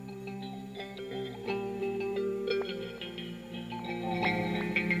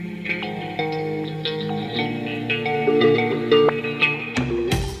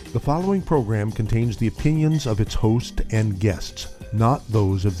following program contains the opinions of its host and guests, not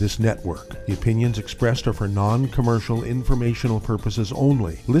those of this network. The opinions expressed are for non-commercial informational purposes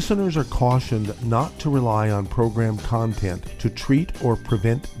only. Listeners are cautioned not to rely on program content to treat or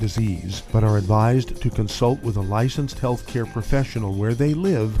prevent disease, but are advised to consult with a licensed healthcare professional where they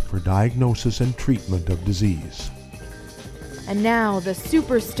live for diagnosis and treatment of disease. And now, the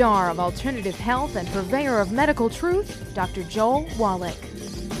superstar of alternative health and purveyor of medical truth, Dr. Joel Wallach.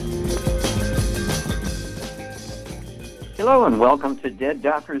 Hello and welcome to Dead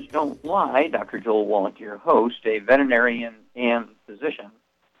Doctors Don't Lie. Dr. Joel Wallach, your host, a veterinarian and physician.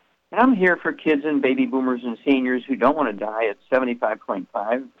 And I'm here for kids and baby boomers and seniors who don't want to die at 75.5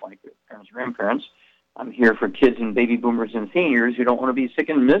 like their parents or grandparents. I'm here for kids and baby boomers and seniors who don't want to be sick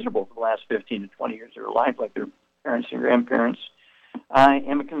and miserable for the last 15 to 20 years of their life like their parents and grandparents. I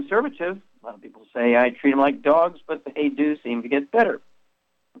am a conservative. A lot of people say I treat them like dogs, but they do seem to get better.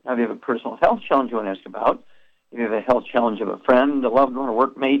 Now, if you have a personal health challenge you want to ask about, if you have a health challenge of a friend, a loved one, a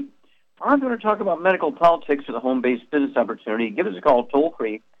workmate, or if you want to talk about medical politics or the home-based business opportunity, give us a call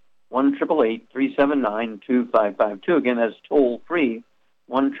toll-free, 1-888-379-2552. Again, that's toll-free,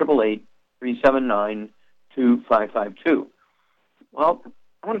 1-888-379-2552. Well,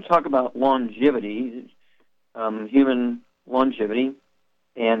 I want to talk about longevity, human longevity,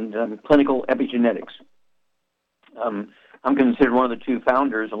 and clinical epigenetics. I'm considered one of the two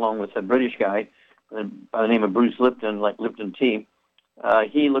founders, along with a British guy by the name of Bruce Lipton, like Lipton Tea.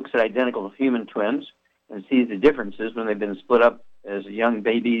 He looks at identical human twins and sees the differences when they've been split up as young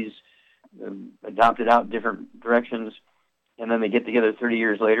babies, adopted out in different directions, and then they get together 30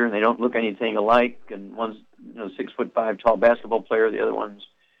 years later and they don't look anything alike. And one's 6'5" tall basketball player, the other one's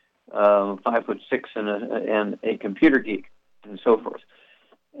 5'6" and a computer geek, and so forth.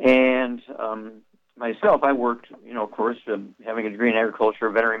 And myself, I worked, of course, having a degree in agriculture,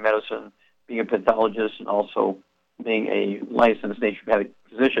 veterinary medicine, being a pathologist, and also being a licensed naturopathic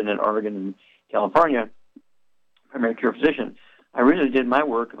physician in Oregon and California, primary care physician. I originally did my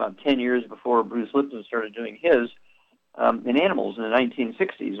work about 10 years before Bruce Lipton started doing his in animals in the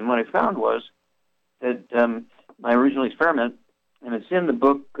 1960s. And what I found was that my original experiment, and it's in the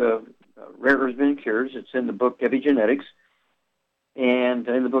book Rare Earths and Cures, it's in the book Epigenetics, and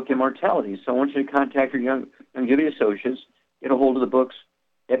in the book Immortality. So I want you to contact your longevity associates, get a hold of the books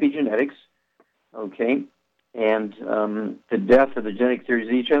Epigenetics, okay, and The Death of the Genetic Theory of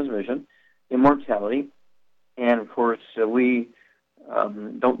Disease Transmission, Immortality, and of course we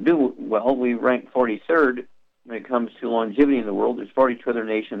don't do well. We rank 43rd when it comes to longevity in the world. There's 42 other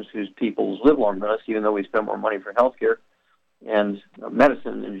nations whose peoples live longer than us, even though we spend more money for healthcare and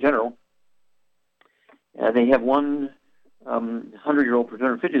medicine in general. They have one 100-year-old per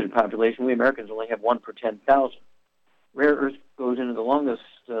 250 of the population. We Americans only have one per 10,000. Rare Earth goes into the longest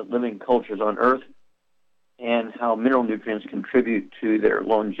living cultures on Earth and how mineral nutrients contribute to their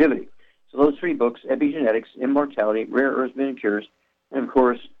longevity. So those three books, Epigenetics, Immortality, Rare Earths and Cures, and of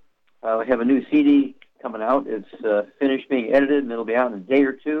course, we have a new CD coming out. It's finished being edited, and it'll be out in a day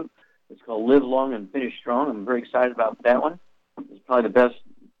or two. It's called Live Long and Finish Strong. I'm very excited about that one. It's probably the best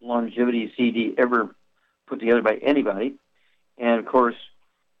longevity CD ever put together by anybody. And, of course,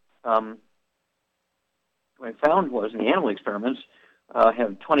 what I found was in the animal experiments,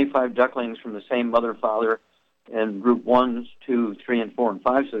 have 25 ducklings from the same mother, father, and group 1, 2, 3, and 4, and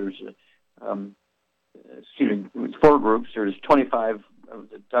 5. So there's, four groups. There's 25 of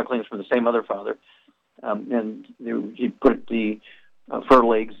the ducklings from the same mother, father. And you put the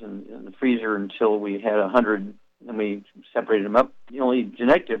fertile eggs in the freezer until we had 100, and we separated them up. The only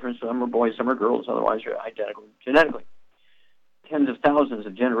genetic difference, some are boys, some are girls, otherwise you're identical genetically. Tens of thousands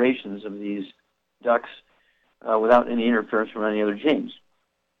of generations of these ducks without any interference from any other genes.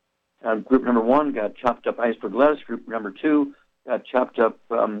 Group number 1 got chopped up iceberg lettuce. Group number 2 got chopped up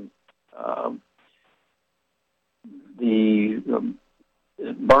the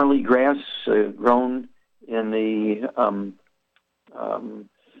barley grass grown in the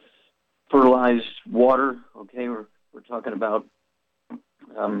fertilized water. Okay, we're talking about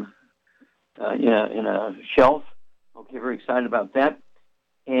in a shelf. Okay, very excited about that.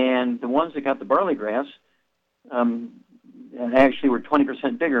 And the ones that got the barley grass actually were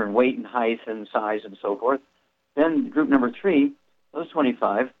 20% bigger in weight and height and size and so forth. Then group number 3, those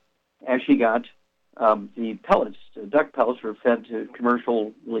 25, actually got the pellets. The duck pellets were fed to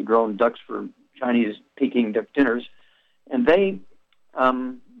commercially grown ducks for Chinese Peking duck dinners, and they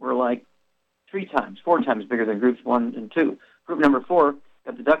were like 4 times bigger than groups 1 and 2. Group number 4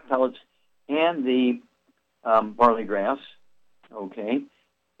 got the duck pellets and the barley grass, okay,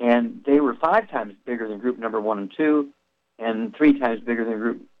 and they were 5 times bigger than group number 1 and 2, and 3 times bigger than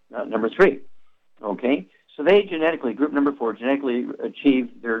group number 3. Okay? So they genetically, group number 4, genetically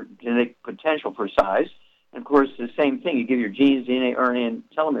achieve their genetic potential for size. And, of course, the same thing. You give your genes, DNA, RNA, and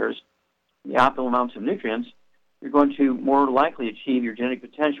telomeres the optimal amounts of nutrients, you're going to more likely achieve your genetic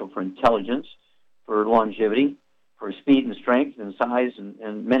potential for intelligence, for longevity, for speed and strength and size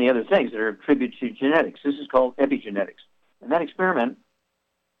and many other things that are attributed to genetics. This is called epigenetics. And that experiment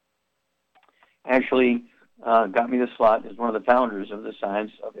actually got me the slot as one of the founders of the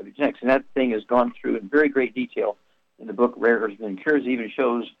science of epigenetics. And that thing has gone through in very great detail in the book Rare Earths and Cures. It even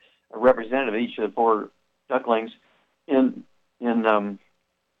shows a representative of each of the 4 ducklings in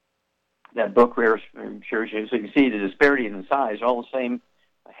that book, Rare Earths and Cures. So you can see the disparity in the size, all the same,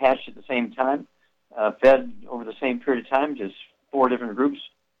 hatched at the same time, fed over the same period of time, just 4 different groups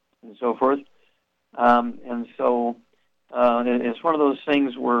and so forth. And so it's one of those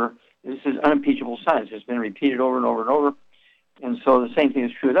things where this is unimpeachable science. It's been repeated over and over and over. And so the same thing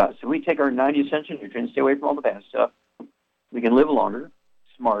is true with us. If we take our 90 essential nutrients, stay away from all the bad stuff, we can live longer,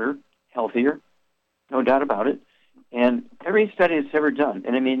 smarter, healthier, no doubt about it. And every study that's ever done,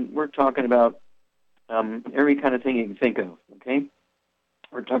 and I mean, we're talking about every kind of thing you can think of, okay?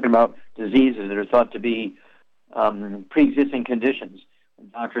 We're talking about diseases that are thought to be pre-existing conditions.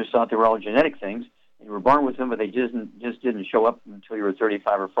 And doctors thought they were all genetic things. You were born with them, but they just didn't show up until you were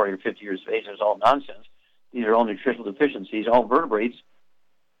 35 or 40 or 50 years of age. It was all nonsense. These are all nutritional deficiencies, all vertebrates,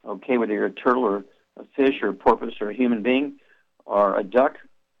 okay, whether you're a turtle or a fish or a porpoise or a human being or a duck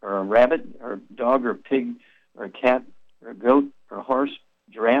or a rabbit or a dog or a pig or a cat or a goat or a horse,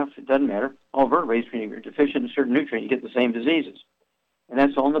 giraffe, it doesn't matter. All vertebrates, when you're deficient in a certain nutrient, you get the same diseases. And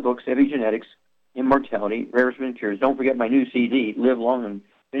that's all in the books, Epigenetics, Immortality, Rare Earths and Cures. Don't forget my new CD, Live Long and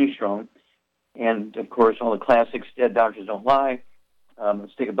Finish Strong. And, of course, all the classics, Dead Doctors Don't Lie,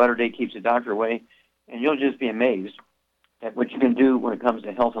 Stick of Butter Day Keeps the Doctor Away. And you'll just be amazed at what you can do when it comes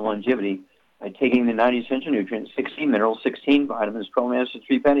to health and longevity by taking the 90 essential nutrients, 16 minerals, 16 vitamins, 12 acids,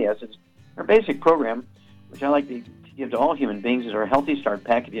 3 fatty acids. Our basic program, which I like to give to all human beings, is our Healthy Start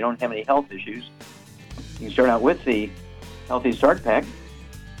Pack. If you don't have any health issues, you can start out with the Healthy Start Pack.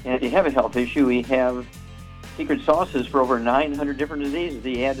 And if you have a health issue, we have secret sauces for over 900 different diseases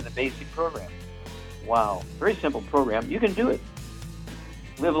that you add to the basic program. Wow. Very simple program. You can do it.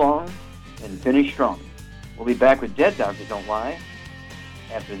 Live long and finish strong. We'll be back with Dead Doctors Don't Lie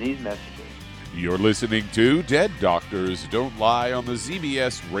after these messages. You're listening to Dead Doctors Don't Lie on the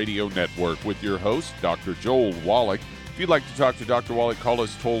ZBS Radio Network with your host, Dr. Joel Wallach. If you'd like to talk to Dr. Wallach, call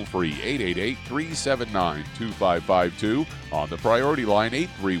us toll-free, 888-379-2552. On the priority line,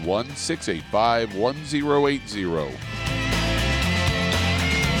 831-685-1080.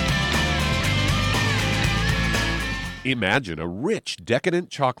 Imagine a rich, decadent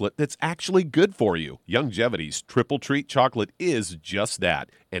chocolate that's actually good for you. Youngevity's Triple Treat chocolate is just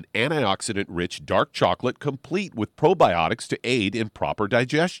that, an antioxidant-rich dark chocolate complete with probiotics to aid in proper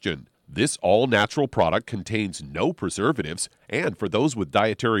digestion. This all-natural product contains no preservatives, and for those with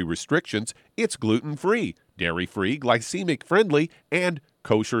dietary restrictions, it's gluten-free, dairy-free, glycemic-friendly, and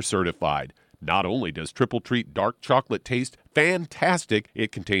kosher certified. Not only does Triple Treat dark chocolate taste fantastic,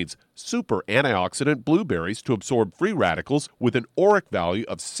 it contains super antioxidant blueberries to absorb free radicals with an ORAC value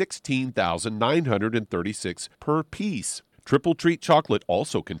of 16,936 per piece. Triple Treat chocolate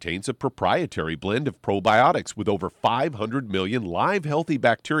also contains a proprietary blend of probiotics with over 500 million live healthy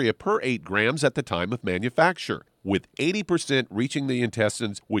bacteria per 8 grams at the time of manufacture, with 80% reaching the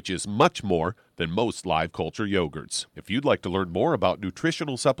intestines, which is much more than most live culture yogurts. If you'd like to learn more about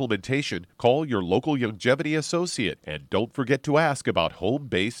nutritional supplementation, call your local Youngevity associate, and don't forget to ask about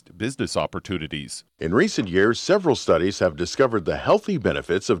home-based business opportunities. In recent years, several studies have discovered the healthy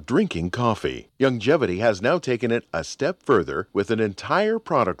benefits of drinking coffee. Youngevity has now taken it a step further with an entire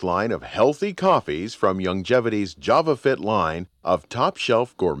product line of healthy coffees from Youngevity's JavaFit line of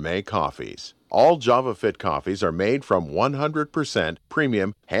top-shelf gourmet coffees. All JavaFit coffees are made from 100%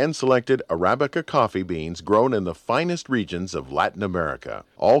 premium, hand-selected Arabica coffee beans grown in the finest regions of Latin America,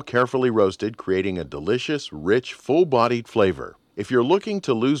 all carefully roasted, creating a delicious, rich, full-bodied flavor. If you're looking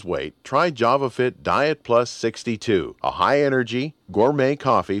to lose weight, try JavaFit Diet Plus 62, a high-energy, gourmet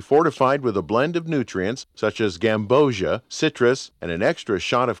coffee fortified with a blend of nutrients such as gambosia, citrus, and an extra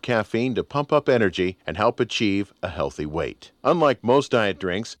shot of caffeine to pump up energy and help achieve a healthy weight. Unlike most diet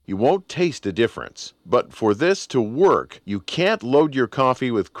drinks, you won't taste a difference. But for this to work, you can't load your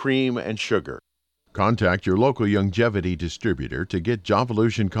coffee with cream and sugar. Contact your local Youngevity distributor to get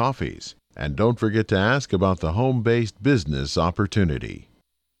Javalution coffees. And don't forget to ask about the home-based business opportunity.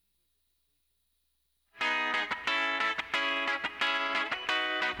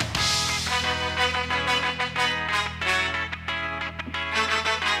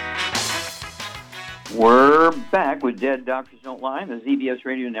 We're back with Dead Doctors Don't Lie, the ZBS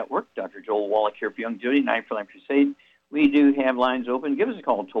Radio Network. Dr. Joel Wallach here for Youngevity, 9 for Life Crusade. We do have lines open. Give us a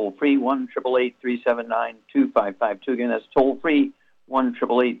call toll-free, 1-888-379-2552. Again, that's toll-free,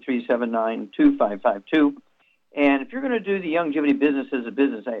 1-888-379-2552. And if you're going to do the Youngevity business as a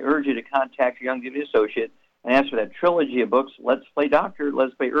business, I urge you to contact your Youngevity associate and ask for that trilogy of books, Let's Play Doctor,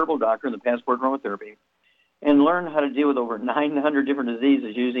 Let's Play Herbal Doctor, and the Passport Aromatherapy, and learn how to deal with over 900 different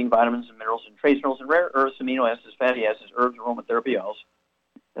diseases using vitamins and minerals and trace minerals and rare earths, amino acids, fatty acids, herbs, aromatherapy oils.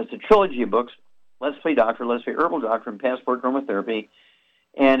 That's a trilogy of books, Let's Play Doctor, Let's Play Herbal Doctor, and Passport Aromatherapy.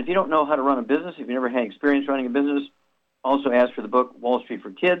 And if you don't know how to run a business, if you've never had experience running a business, also ask for the book Wall Street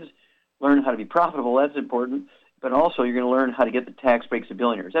for Kids. Learn how to be profitable, that's important. But also you're going to learn how to get the tax breaks of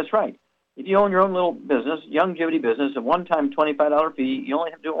billionaires. That's right. If you own your own little business, Youngevity business, a one-time $25 fee, you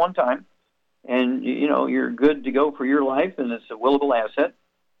only have to do it one time. And, you're good to go for your life, and it's a willable asset.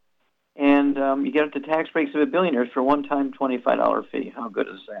 And you get up to tax breaks of billionaires for a one-time $25 fee. How good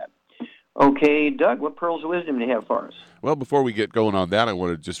is that? Okay, Doug, what pearls of wisdom do you have for us? Well, before we get going on that, I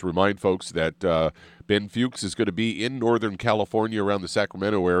want to just remind folks that Ben Fuchs is going to be in Northern California around the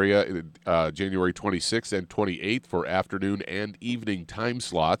Sacramento area January 26th and 28th for afternoon and evening time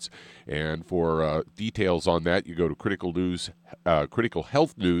slots. And for details on that, you go to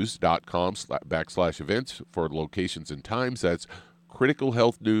criticalhealthnews.com/events for locations and times. That's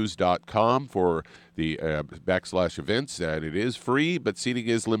criticalhealthnews.com for the /events, and it is free, but seating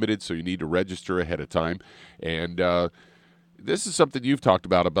is limited, so you need to register ahead of time. And this is something you've talked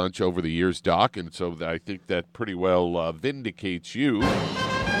about a bunch over the years, Doc, and so I think that pretty well vindicates you.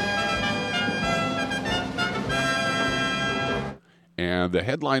 And the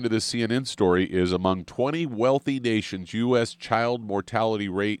headline of this CNN story is, among 20 wealthy nations, U.S. child mortality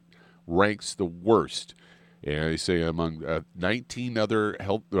rate ranks the worst. And they say among 19 other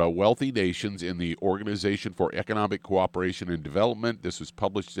wealthy nations in the Organization for Economic Cooperation and Development. This was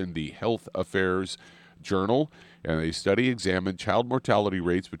published in the Health Affairs Journal. And the study examined child mortality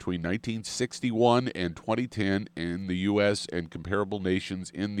rates between 1961 and 2010 in the U.S. and comparable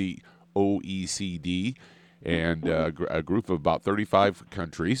nations in the OECD, and a group of about 35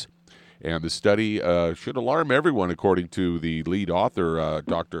 countries. And the study should alarm everyone, according to the lead author,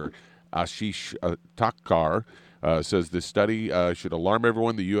 Dr. Ashish Thakkar, says this study should alarm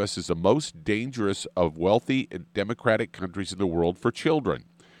everyone. The U.S. is the most dangerous of wealthy and democratic countries in the world for children.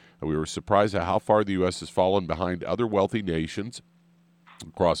 We were surprised at how far the U.S. has fallen behind other wealthy nations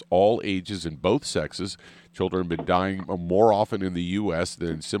across all ages and both sexes. Children have been dying more often in the U.S. than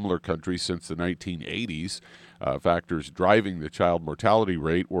in similar countries since the 1980s. Factors driving the child mortality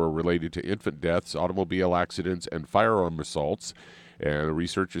rate were related to infant deaths, automobile accidents, and firearm assaults. And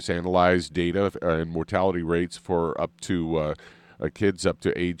researchers analyzed data and mortality rates for up to kids up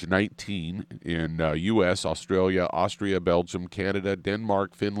to age 19 in U.S., Australia, Austria, Belgium, Canada,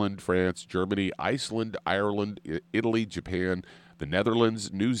 Denmark, Finland, France, Germany, Iceland, Ireland, Italy, Japan, the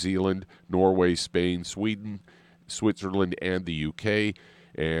Netherlands, New Zealand, Norway, Spain, Sweden, Switzerland, and the UK.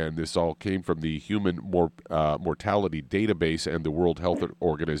 And this all came from the Human Mortality Database and the World Health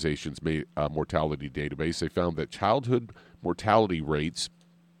Organization's mortality database. They found that childhood mortality rates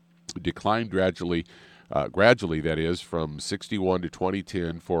declined gradually, that is, from 61 to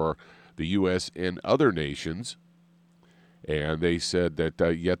 2010 for the U.S. and other nations. And they said that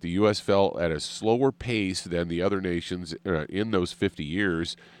yet the U.S. fell at a slower pace than the other nations in those 50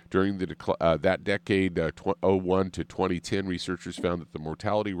 years. During that decade, 2001 to 2010, researchers found that the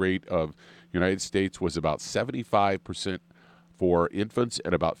mortality rate of the United States was about 75% for infants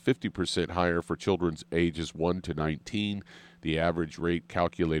and about 50% higher for children's ages 1 to 19. The average rate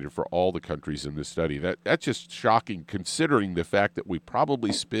calculated for all the countries in this study. That's just shocking, considering the fact that we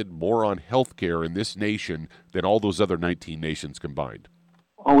probably spend more on health care in this nation than all those other 19 nations combined.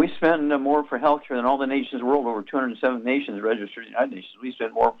 Well, we spend more for health care than all the nations in the world. Over 207 nations registered in the United Nations. We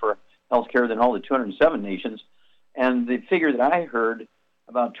spend more for health care than all the 207 nations. And the figure that I heard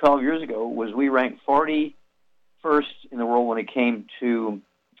about 12 years ago was we ranked 41st in the world when it came to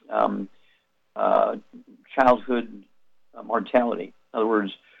childhood mortality. In other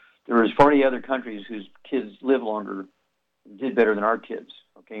words, there was 40 other countries whose kids live longer, did better than our kids.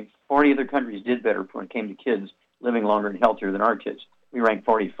 Okay, 40 other countries did better when it came to kids living longer and healthier than our kids. We ranked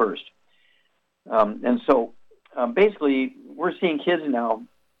 41st. And so basically, we're seeing kids now,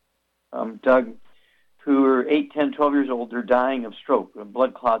 Doug, who are 8, 10, 12 years old. They're dying of stroke, of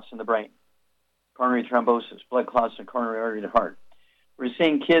blood clots in the brain, coronary thrombosis, blood clots in the coronary artery of the heart. We're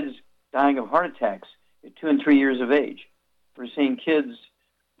seeing kids dying of heart attacks at 2 and 3 years of age. We're seeing kids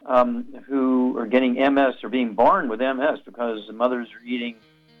who are getting MS or being born with MS because the mothers are eating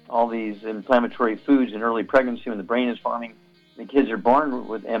all these inflammatory foods in early pregnancy when the brain is forming. The kids are born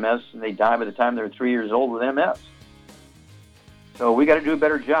with MS, and they die by the time they're 3 years old with MS. So we got to do a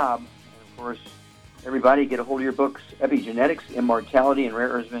better job. And of course, everybody get a hold of your books, Epigenetics, Immortality, and Rare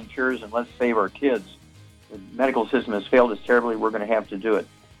Earth Cures, and let's save our kids. The medical system has failed us terribly. We're going to have to do it.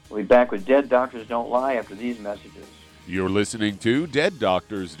 We'll be back with Dead Doctors Don't Lie after these messages. You're listening to Dead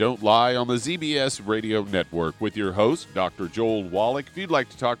Doctors Don't Lie on the ZBS Radio Network with your host, Dr. Joel Wallach. If you'd like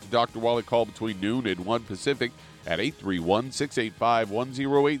to talk to Dr. Wallach, call between noon and 1 Pacific at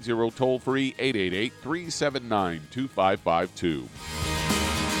 831-685-1080, toll free 888-379-2552.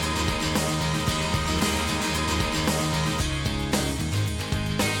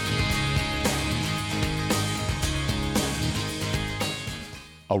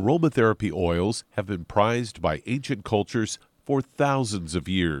 Aromatherapy oils have been prized by ancient cultures for thousands of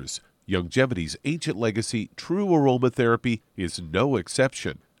years. Youngevity's ancient legacy, True Aromatherapy, is no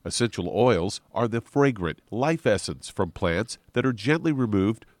exception. Essential oils are the fragrant life essence from plants that are gently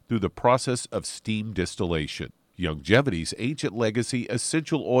removed through the process of steam distillation. Youngevity's ancient legacy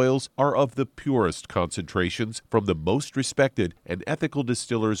essential oils are of the purest concentrations from the most respected and ethical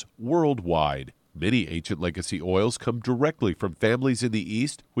distillers worldwide. Many ancient legacy oils come directly from families in the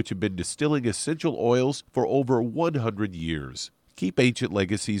East which have been distilling essential oils for over 100 years. Keep Ancient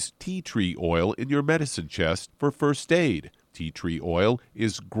Legacy's tea tree oil in your medicine chest for first aid. Tea tree oil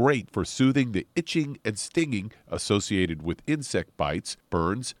is great for soothing the itching and stinging associated with insect bites,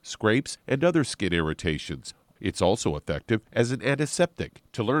 burns, scrapes, and other skin irritations. It's also effective as an antiseptic.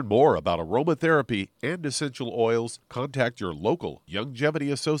 To learn more about aromatherapy and essential oils, contact your local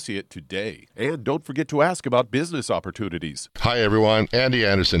Youngevity associate today. And don't forget to ask about business opportunities. Hi everyone, Andy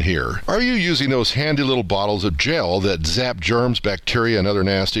Anderson here. Are you using those handy little bottles of gel that zap germs, bacteria, and other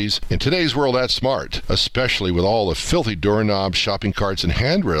nasties? In today's world, that's smart, especially with all the filthy doorknobs, shopping carts, and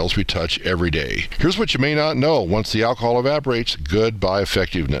handrails we touch every day. Here's what you may not know. Once the alcohol evaporates, goodbye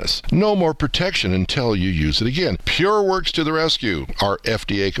effectiveness. No more protection until you use it again. PureWorks to the rescue. Our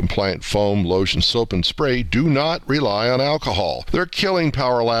FDA-compliant foam, lotion, soap, and spray do not rely on alcohol. Their killing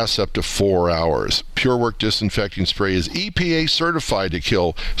power lasts up to 4 hours. PureWorks disinfecting spray is EPA certified to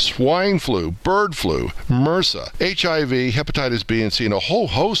kill swine flu, bird flu, MRSA, HIV, hepatitis B and C, and a whole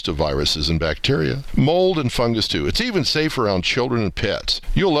host of viruses and bacteria. Mold and fungus too. It's even safe around children and pets.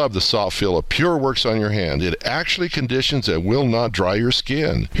 You'll love the soft feel of PureWorks on your hand. It actually conditions and will not dry your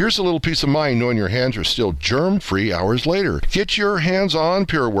skin. Here's a little peace of mind knowing your hands are still germ-free hours later. Get your hands on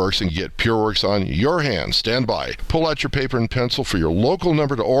PureWorks and get PureWorks on your hands. Stand by. Pull out your paper and pencil for your local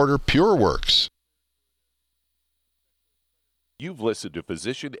number to order PureWorks. You've listened to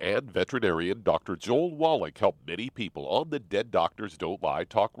physician and veterinarian Dr. Joel Wallach help many people on the Dead Doctors Don't Lie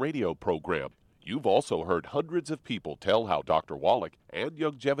talk radio program. You've also heard hundreds of people tell how Dr. Wallach and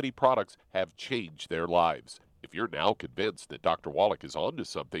Youngevity products have changed their lives. If you're now convinced that Dr. Wallach is onto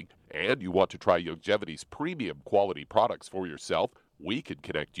something and you want to try Youngevity's premium quality products for yourself, we can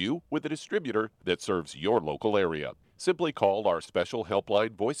connect you with a distributor that serves your local area. Simply call our special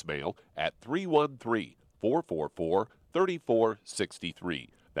helpline voicemail at 313-444-3463.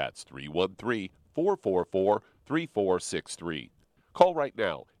 That's 313-444-3463. Call right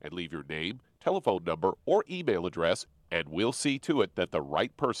now and leave your name, telephone number, or email address, and we'll see to it that the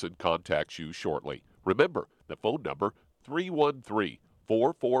right person contacts you shortly. Remember, the phone number,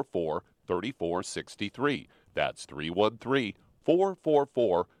 313-444-3463. That's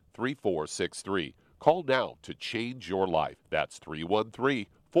 313-444-3463. Call now to change your life. That's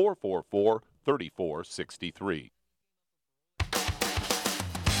 313-444-3463.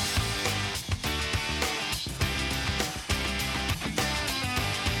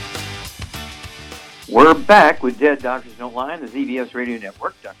 We're back with Dead Doctors Don't Lie on the ZBS Radio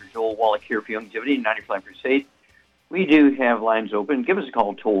Network. Dr. Joel Wallach here for Youngevity and 95 Crusade. We do have lines open. Give us a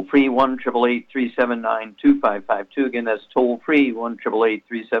call toll-free, 1-888-379-2552. Again, that's toll-free,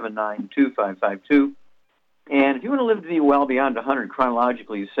 1-888-379-2552. And if you want to live to be well beyond 100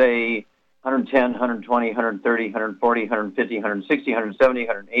 chronologically, say 110, 120, 130, 140, 150, 160, 170,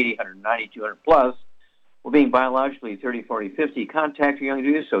 180, 190, 200 plus, well, being biologically 30, 40, 50, contact your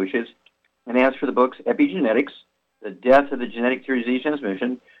Youngevity associates and ask for the books Epigenetics, The Death of the Genetic Theory of Disease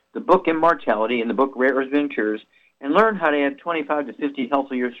Transmission, the book Immortality, and the book Rare Earth Cures, and learn how to add 25 to 50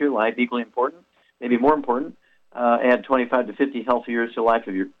 healthy years to your life, equally important, maybe more important, add 25 to 50 healthy years to the life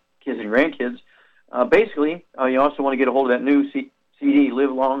of your kids and grandkids. Basically, you also want to get a hold of that new CD,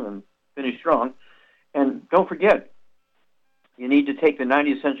 Live Long and Finish Strong. And don't forget, you need to take the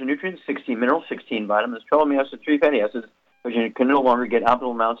 90 essential nutrients, 16 minerals, 16 vitamins, 12 amino acids, 3 fatty acids, because you can no longer get optimal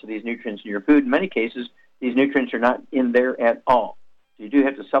amounts of these nutrients in your food. In many cases, these nutrients are not in there at all. So So you do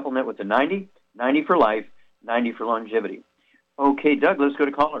have to supplement with the 90 for life, 90 for longevity. Okay, Doug, let's go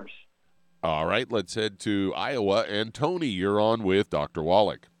to callers. All right, let's head to Iowa. And Tony, you're on with Dr.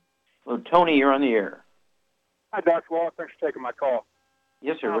 Wallach. So, Tony, you're on the air. Hi, Dr. Wallach. Thanks for taking my call.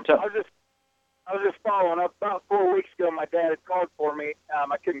 Yes, sir. What's up? I was just following up. About 4 weeks ago, my dad had called for me.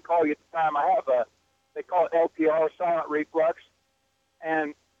 I couldn't call you at the time. I have they call it LPR, silent reflux.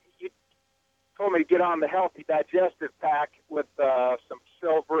 And you told me to get on the Healthy Digestive Pack with some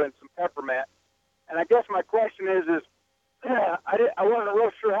silver and some peppermint. And I guess my question is I wasn't real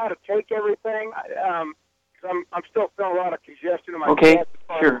sure how to take everything. I'm still feeling a lot of congestion in my chest. Okay,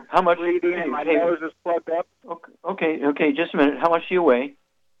 sure. How much? Breathing and my nose is plugged up. Okay, just a minute. How much do you weigh?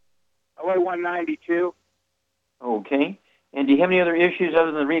 I weigh 192. Okay. And do you have any other issues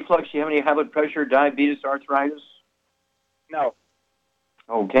other than reflux? Do you have any high blood pressure, diabetes, arthritis? No.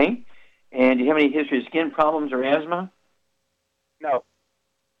 Okay. And do you have any history of skin problems or asthma? No.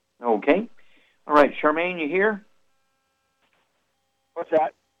 Okay. All right, Charmaine, you here? What's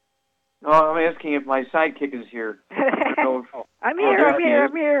that? No, I'm asking if my sidekick is here. I'm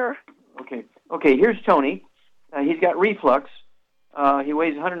here. Okay, here's Tony. He's got reflux. He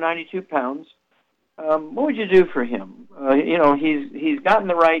weighs 192 pounds. What would you do for him? He's gotten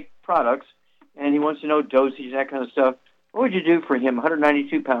the right products, and he wants to know dosage, that kind of stuff. What would you do for him,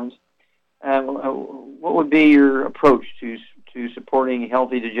 192 pounds? What would be your approach to supporting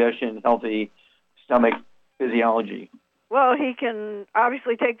healthy digestion, healthy stomach physiology? Well, he can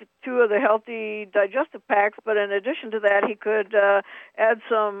obviously take 2 of the Healthy Digestive Packs, but in addition to that, he could add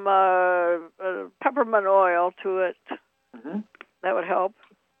some peppermint oil to it. Mm-hmm. That would help.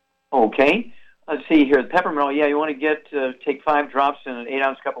 Okay. Let's see here. The peppermint oil, you want to take 5 drops in an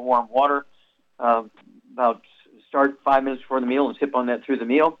 8-ounce cup of warm water. Start 5 minutes before the meal and sip on that through the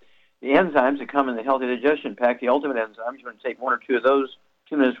meal. The enzymes that come in the Healthy Digestion Pack, the ultimate enzymes, you want to take 1 or 2 of those,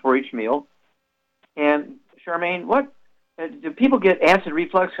 2 minutes before each meal. And, Charmaine, do people get acid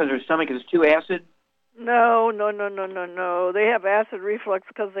reflux because their stomach is too acid? No. They have acid reflux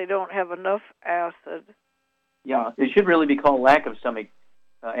because they don't have enough acid. Yeah, it should really be called lack of stomach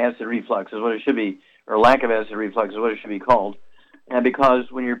acid reflux is what it should be, or lack of acid reflux is what it should be called. And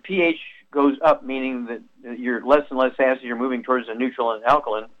because when your pH goes up, meaning that you're less and less acid, you're moving towards a neutral and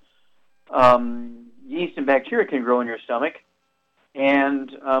alkaline, yeast and bacteria can grow in your stomach,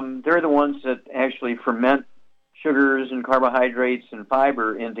 and they're the ones that actually ferment sugars and carbohydrates and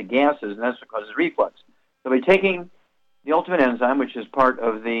fiber into gases, and that's what causes reflux. So by taking the ultimate enzyme, which is part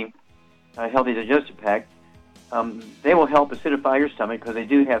of the Healthy Digestive Pack, they will help acidify your stomach because they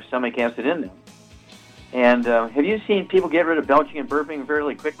do have stomach acid in them. And have you seen people get rid of belching and burping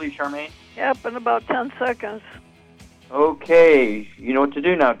fairly quickly, Charmaine? Yep, in about 10 seconds. Okay. You know what to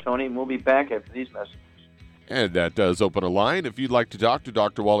do now, Tony, and we'll be back after these messages. And that does open a line. If you'd like to talk to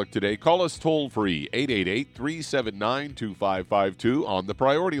Dr. Wallach today, call us toll-free, 888-379-2552. On the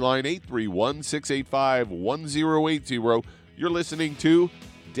priority line, 831-685-1080. You're listening to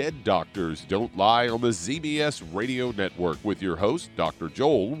Dead Doctors Don't Lie on the ZBS Radio Network with your host, Dr.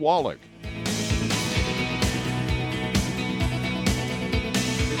 Joel Wallach.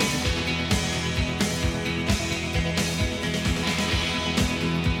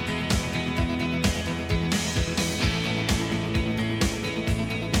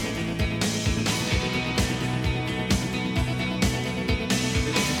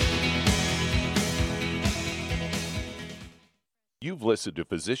 You've listened to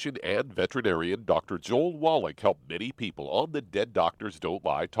physician and veterinarian Dr. Joel Wallach help many people on the Dead Doctors Don't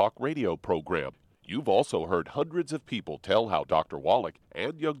Lie talk radio program. You've also heard hundreds of people tell how Dr. Wallach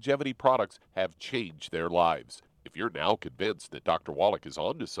and Youngevity products have changed their lives. If you're now convinced that Dr. Wallach is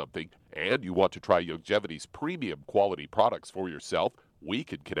onto something and you want to try Youngevity's premium quality products for yourself, we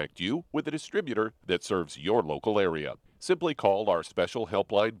can connect you with a distributor that serves your local area. Simply call our special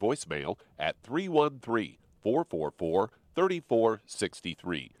helpline voicemail at 313-444-3463.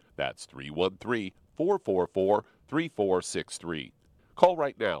 That's 313-444-3463. Call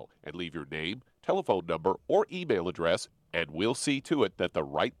right now and leave your name, telephone number, or email address, and we'll see to it that the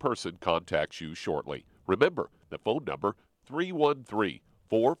right person contacts you shortly. Remember, the phone number,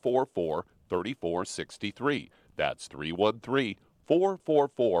 313-444-3463. That's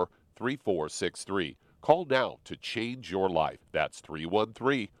 313-444-3463. Call now to change your life. That's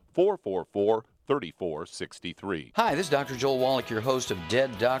 313-444-3463. Hi, this is Dr. Joel Wallach, your host of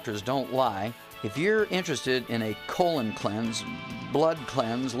Dead Doctors Don't Lie. If you're interested in a colon cleanse, blood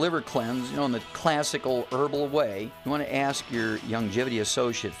cleanse, liver cleanse, in the classical herbal way, you want to ask your Youngevity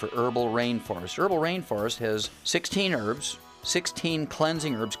associate for Herbal Rainforest. Herbal Rainforest has 16 herbs, 16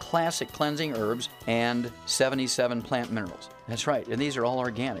 cleansing herbs, classic cleansing herbs, and 77 plant minerals. That's right, and these are all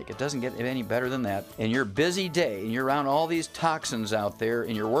organic. It doesn't get any better than that. In your busy day, and you're around all these toxins out there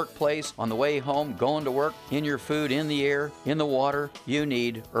in your workplace, on the way home, going to work, in your food, in the air, in the water, you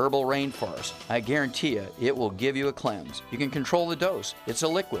need Herbal Rainforest. I guarantee you, it will give you a cleanse. You can control the dose. It's a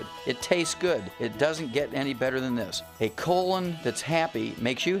liquid. It tastes good. It doesn't get any better than this. A colon that's happy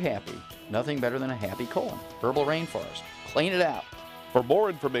makes you happy. Nothing better than a happy colon. Herbal Rainforest. Clean it out. For more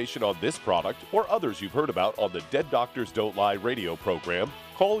information on this product or others you've heard about on the Dead Doctors Don't Lie radio program,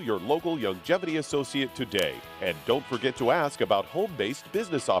 call your local Youngevity associate today. And don't forget to ask about home-based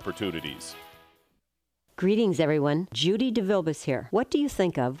business opportunities. Greetings, everyone. Judy DeVilbus here. What do you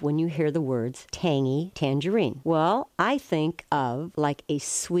think of when you hear the words tangy tangerine? Well, I think of like a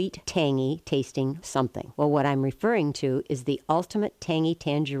sweet, tangy tasting something. Well, what I'm referring to is the Ultimate Tangy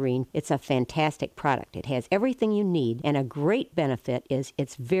Tangerine. It's a fantastic product. It has everything you need, and a great benefit is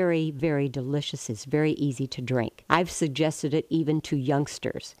it's very, very delicious. It's very easy to drink. I've suggested it even to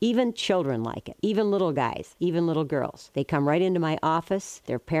youngsters. Even children like it. Even little guys. Even little girls. They come right into my office.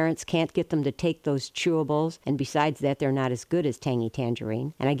 Their parents can't get them to take those chewable, and besides that, they're not as good as Tangy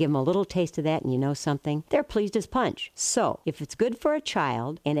Tangerine. And I give them a little taste of that, and you know something? They're pleased as punch. So, if it's good for a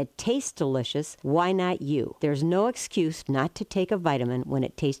child and it tastes delicious, why not you? There's no excuse not to take a vitamin when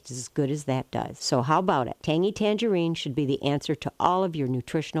it tastes as good as that does. So how about it? Tangy Tangerine should be the answer to all of your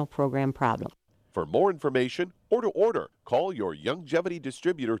nutritional program problems. For more information or to order, call your Youngevity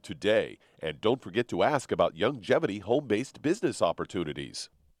distributor today. And don't forget to ask about Youngevity home-based business opportunities.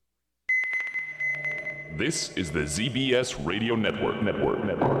 This is the ZBS Radio Network.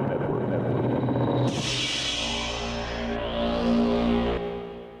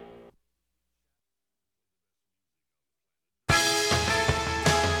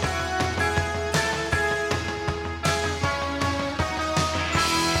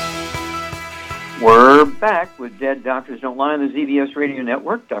 We're back with Dead Doctors Don't Lie on the ZBS Radio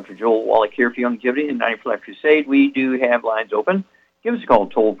Network. Dr. Joel Wallach here for Youngevity and 90 for Life Crusade. We do have lines open. Give us a call,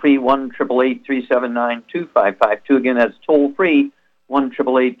 toll-free, 1-888-379-2552. Again, that's toll-free,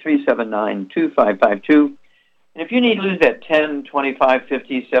 1-888-379-2552. And if you need to lose that 10, 25,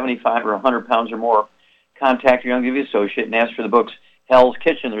 50, 75, or 100 pounds or more, contact your Youngevity associate and ask for the books Hell's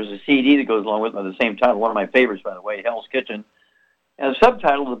Kitchen. There's a CD that goes along with it by the same title, one of my favorites, by the way, Hell's Kitchen. And the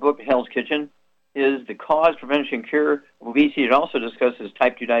subtitle of the book, Hell's Kitchen, is The Cause, Prevention, Cure of Obesity. It also discusses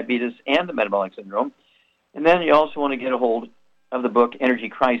type 2 diabetes and the metabolic syndrome. And then you also want to get a hold of the book Energy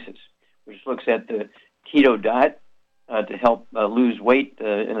Crisis, which looks at the keto diet to help lose weight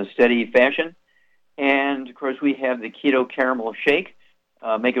in a steady fashion. And, of course, we have the Keto Caramel Shake,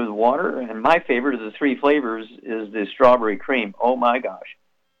 make it with water. And my favorite of the three flavors is the strawberry cream. Oh, my gosh.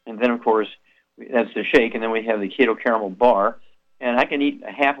 And then, of course, that's the shake. And then we have the Keto Caramel Bar. And I can eat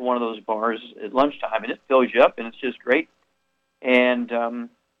a half of one of those bars at lunchtime, and it fills you up, and it's just great. And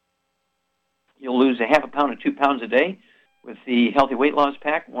you'll lose a half a pound to 2 pounds a day with the Healthy Weight Loss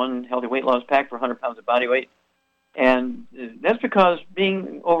Pack, one Healthy Weight Loss Pack for 100 pounds of body weight. And that's because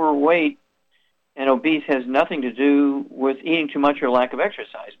being overweight and obese has nothing to do with eating too much or lack of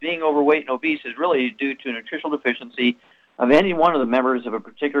exercise. Being overweight and obese is really due to nutritional deficiency of any one of the members of a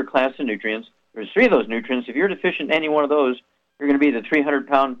particular class of nutrients. There's three of those nutrients. If you're deficient in any one of those, you're going to be the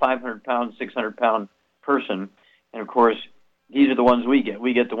 300-pound, 500-pound, 600-pound person. And, of course, these are the ones we get.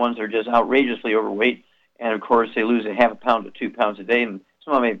 We get the ones that are just outrageously overweight. And, of course, they lose a half a pound to 2 pounds a day. And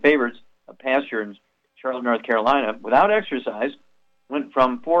some of my favorites, a pastor in Charlotte, North Carolina, without exercise, went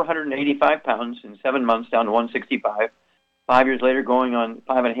from 485 pounds in 7 months down to 165. 5 years later, going on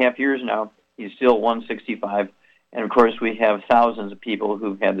 5.5 years now, he's still 165. And, of course, we have thousands of people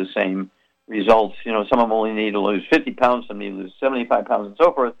who've had the same results. You know, some of them only need to lose 50 pounds, some need to lose 75 pounds, and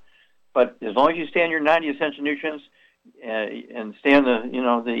so forth. But as long as you stay on your 90 essential nutrients and stay on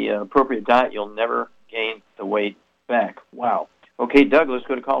the appropriate diet, you'll never gain the weight back. Wow. Okay, Doug, let's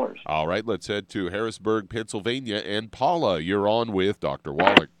go to callers. All right, let's head to Harrisburg, Pennsylvania. And Paula, you're on with Dr.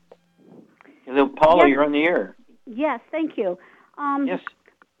 Wallach. Hello, Paula, yes. You're on the air. Yes, thank you. Yes.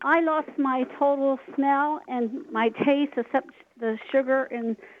 I lost my total smell and my taste, except the sugar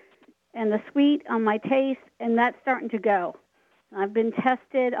and the sweet on my taste, and that's starting to go. I've been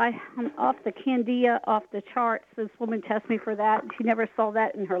tested. I'm off the Candida, off the charts. This woman tested me for that. She never saw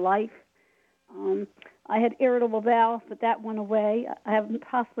that in her life. I had irritable bowel, but that went away. I have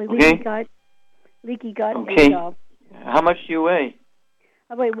possibly leaky gut. Okay. How much do you weigh?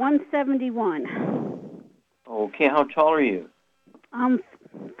 I weigh 171. Okay. How tall are you? I'm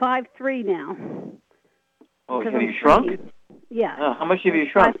 5'3" now. Oh, have you shrunk? Yeah. How much have you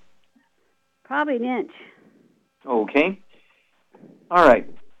shrunk? Probably an inch. Okay. All right.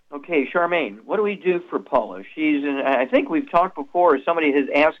 Okay, Charmaine, what do we do for Paula? I think we've talked before. Somebody has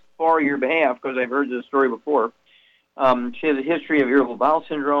asked for your behalf because I've heard this story before. She has a history of irritable bowel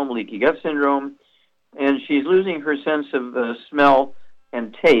syndrome, leaky gut syndrome, and she's losing her sense of smell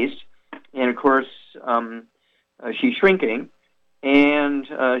and taste. And, of course, she's shrinking, and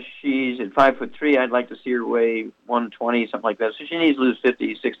she's at 5'3". I'd like to see her weigh 120, something like that. So she needs to lose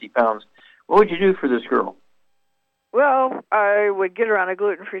 50, 60 pounds. What would you do for this girl? Well, I would get her on a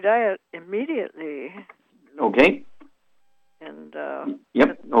gluten-free diet immediately. Okay. And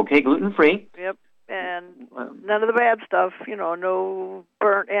yep. Okay, gluten-free. Yep. And none of the bad stuff. No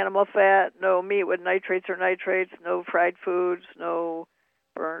burnt animal fat, no meat with nitrates or nitrates, no fried foods, no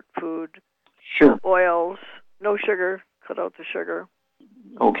burnt food, sure, no oils, no sugar. Cut out the sugar.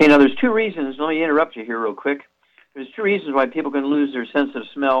 Okay. Now, there's two reasons. Let me interrupt you here real quick. There's two reasons why people can lose their sense of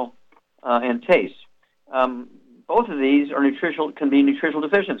smell and taste. Both of these can be nutritional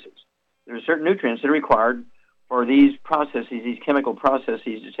deficiencies. There are certain nutrients that are required for these processes, these chemical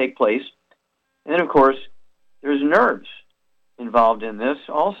processes to take place. And then, of course, there's nerves involved in this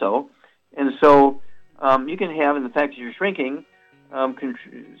also. And so you can have, and the fact that you're shrinking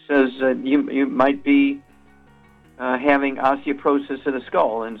says you might be having osteoporosis of the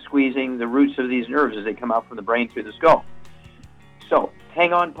skull and squeezing the roots of these nerves as they come out from the brain through the skull. So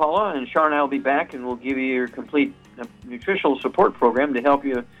hang on, Paula, and Char and I will be back, and we'll give you your complete nutritional support program to help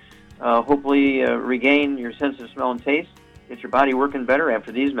you hopefully regain your sense of smell and taste, get your body working better after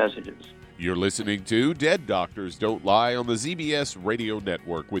these messages. You're listening to Dead Doctors Don't Lie on the ZBS Radio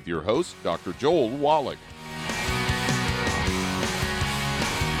Network with your host, Dr. Joel Wallach.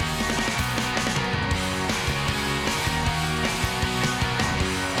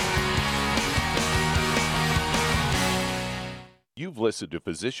 You've listened to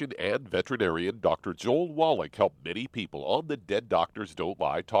physician and veterinarian Dr. Joel Wallach help many people on the Dead Doctors Don't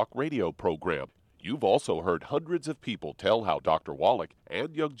Lie talk radio program. You've also heard hundreds of people tell how Dr. Wallach and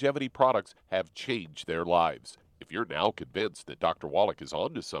Youngevity products have changed their lives. If you're now convinced that Dr. Wallach is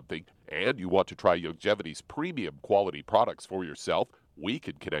onto something and you want to try Youngevity's premium quality products for yourself, we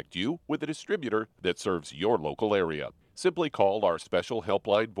can connect you with a distributor that serves your local area. Simply call our special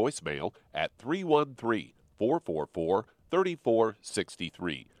helpline voicemail at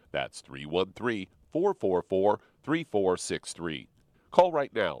 313-444-3463. That's 313-444-3463. Call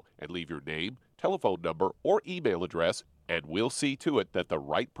right now and leave your name, telephone number, or email address, and we'll see to it that the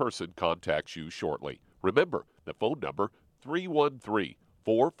right person contacts you shortly. Remember, the phone number,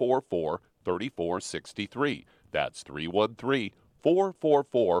 313-444-3463. That's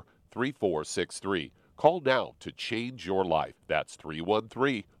 313-444-3463. Call now to change your life. That's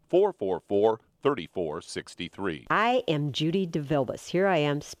 313-444-3463. I am Judy DeVilbus. Here I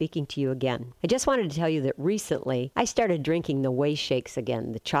am speaking to you again. I just wanted to tell you that recently I started drinking the Whey Shakes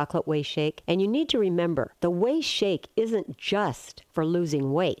again, the chocolate Whey Shake. And you need to remember, the Whey Shake isn't just for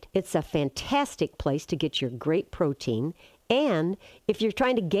losing weight. It's a fantastic place to get your great protein. And if you're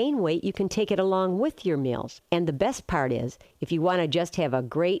trying to gain weight, you can take it along with your meals. And the best part is, if you want to just have a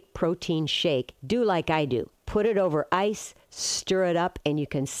great protein shake, do like I do. Put it over ice, stir it up, and you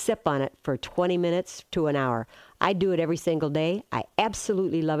can sip on it for 20 minutes to an hour. I do it every single day. I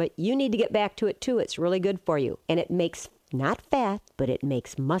absolutely love it. You need to get back to it too. It's really good for you. And it makes not fat, but it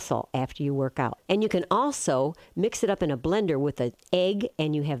makes muscle after you work out. And you can also mix it up in a blender with an egg,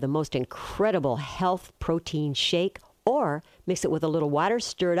 and you have the most incredible health protein shake. Or mix it with a little water,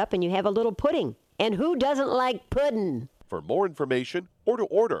 stir it up, and you have a little pudding. And who doesn't like pudding? For more information or to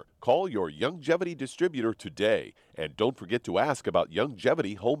order, call your Youngevity distributor today. And don't forget to ask about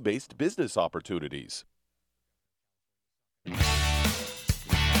Youngevity home-based business opportunities.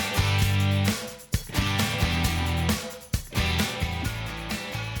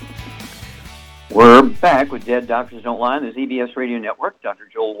 We're back with Dead Doctors Don't Lie on the ZBS Radio Network. Dr.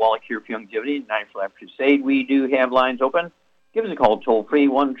 Joel Wallach here for Youngevity, 9 for Life Crusade. We do have lines open. Give us a call, toll-free,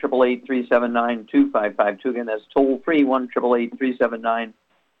 1-888-379-2552. Again, that's toll-free,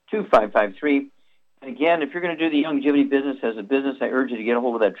 1-888-379-2553. And again, if you're going to do the Youngevity business as a business, I urge you to get a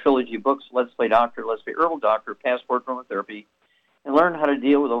hold of that trilogy of books, Let's Play Doctor, Let's Play Herbal Doctor, Passport Aromatherapy, and learn how to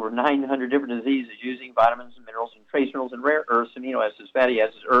deal with over 900 different diseases using vitamins and minerals and trace minerals and rare earths, amino acids, fatty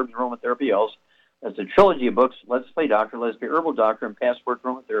acids, herbs, aromatherapy oils. That's a trilogy of books, Let's Play Doctor, Let's Play Herbal Doctor, and Passport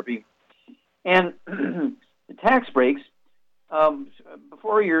Aromatherapy. And the tax breaks,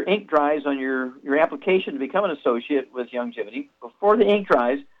 before your ink dries on your application to become an associate with Youngevity, before the ink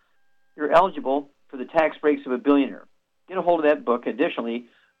dries, you're eligible for the tax breaks of a billionaire. Get a hold of that book. Additionally,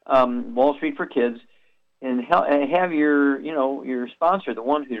 Wall Street for Kids, and have your sponsor, the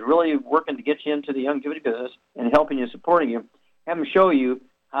one who's really working to get you into the Youngevity business and helping you, supporting you, have them show you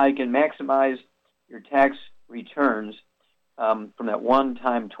how you can maximize your tax returns from that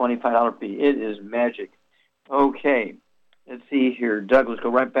one-time $25 fee. It is magic. Okay, let's see here. Doug, let's go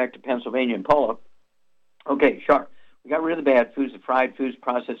right back to Pennsylvania and Paula. Okay, sure. We got rid of the bad foods, the fried foods,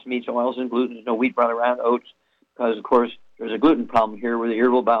 processed meats, oils, and gluten. No wheat, bran, around oats, because, of course, there's a gluten problem here with the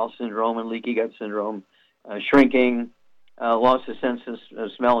irritable bowel syndrome and leaky gut syndrome, shrinking, loss of sense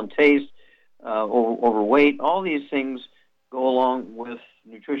of smell and taste, overweight. All these things go along with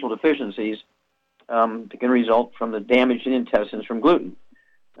nutritional deficiencies that can result from the damage in intestines from gluten.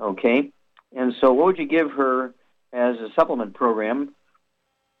 Okay? And so what would you give her as a supplement program?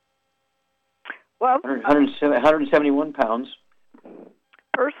 Well, 171 pounds.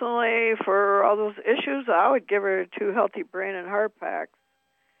 Personally, for all those issues, I would give her 2 healthy brain and heart packs.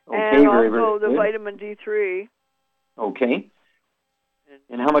 Okay, and very, also very the good. vitamin D3. Okay.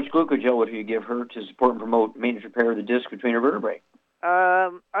 And how much glucogel would you give her to support and promote maintenance repair of the disc between her vertebrae?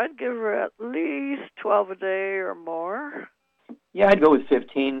 I'd give her at least 12 a day or more. Yeah, I'd go with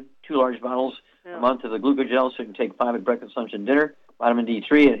 15, 2 large bottles a month of the glucogel, so you can take 5 at breakfast, lunch, and dinner. Vitamin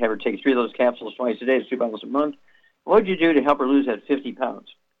D3, I'd have her take 3 of those capsules twice a day. It's 2 bottles a month. What would you do to help her lose that 50 pounds?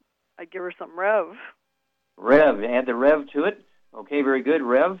 I'd give her some Rev. Rev, add the Rev to it. Okay, very good.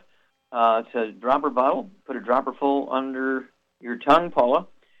 Rev, it's a dropper bottle. Put a dropper full under your tongue, Paula.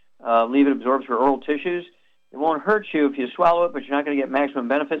 Leave it absorb through oral tissues. It won't hurt you if you swallow it, but you're not going to get maximum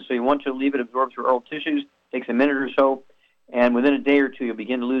benefit, so you want to leave it absorb through oral tissues. Takes a minute or so, and within a day or two, you'll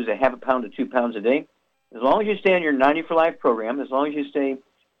begin to lose a half a pound to 2 pounds a day. As long as you stay on your 90 for Life program, as long as you stay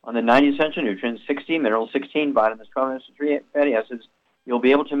on the 90 essential nutrients, 16 minerals, 16 vitamins, 12 minutes, 3 fatty acids, you'll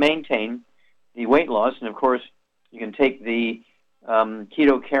be able to maintain the weight loss. And, of course, you can take the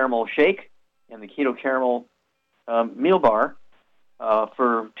keto caramel shake and the keto caramel meal bar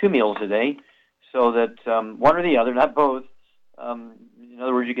for 2 meals a day, so that one or the other, not both. In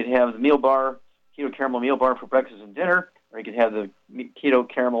other words, you could have the meal bar, keto caramel meal bar for breakfast and dinner, or you could have the keto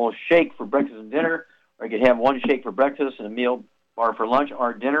caramel shake for breakfast and dinner, or you could have one shake for breakfast and a meal bar for lunch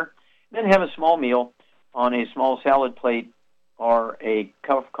or dinner. Then have a small meal on a small salad plate or a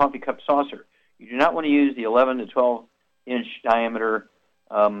coffee cup saucer. You do not want to use the 11 to 12 inch diameter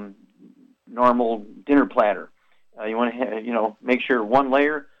normal dinner platter. You want to make sure one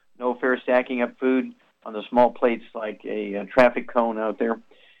layer, no fair stacking up food on the small plates like a traffic cone out there,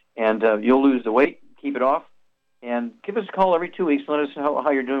 and you'll lose the weight. Keep it off, and give us a call every 2 weeks. Let us know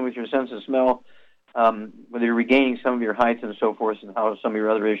how you're doing with your sense of smell, whether you're regaining some of your height and so forth, and how some of your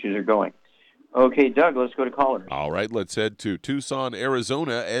other issues are going. Okay, Doug, let's go to callers. All right, let's head to Tucson,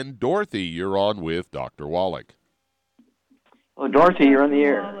 Arizona, and Dorothy, you're on with Dr. Wallach. Hello, Dorothy, you're on the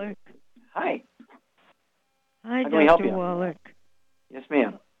air. Wallach. Hi. Hi, How can we help Dr. you? Wallach. Yes,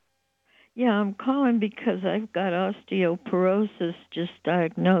 ma'am. Yeah, I'm calling because I've got osteoporosis just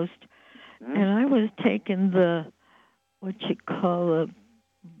diagnosed, and I was taking the, what you call a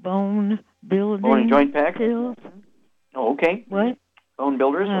bone building Bone and joint pack? pills. Oh, okay. What? Bone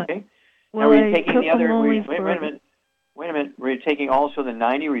builders, okay. Well, now, were you I taking took the other? them only Wait a minute. Wait a minute. Were you taking also the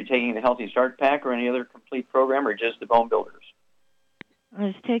 90? Were you taking the Healthy Start Pack or any other complete program, or just the bone builders? I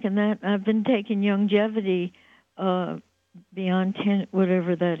was taking that. I've been taking Longevity, Beyond 10,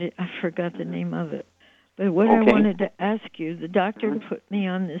 whatever that is. I forgot the name of it. But what I wanted to ask you, the doctor put me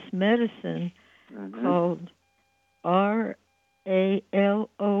on this medicine called RALOXIFENE,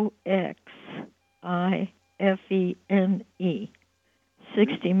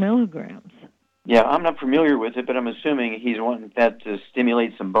 60 milligrams. Yeah, I'm not familiar with it, but I'm assuming he's wanting that to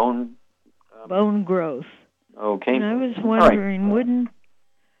stimulate some bone growth. Okay. And I was wondering, wouldn't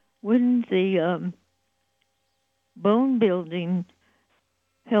the bone building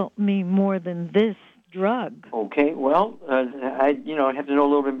help me more than this drug? Okay. Well, I have to know a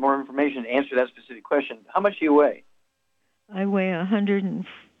little bit more information to answer that specific question. How much do you weigh? I weigh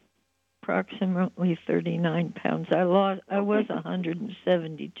approximately 39 pounds. I was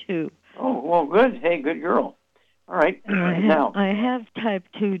 172. Oh, well, good. Hey, good girl. All right. And I have type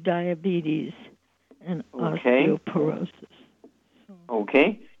 2 diabetes and osteoporosis.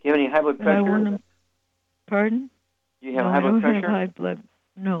 Okay. Do you have any high blood pressure? Pardon? Do you have high blood pressure? I don't have high blood.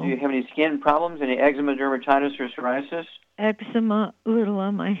 No. Do you have any skin problems? Any eczema, dermatitis, or psoriasis? Eczema, little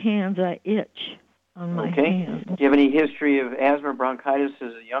on my hands. I itch on my hands. Do you have any history of asthma or bronchitis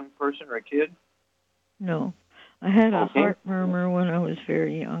as a young person or a kid? No. I had a heart murmur when I was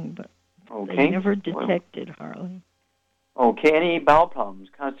very young, but they never detected, Harley. Okay. Any bowel problems?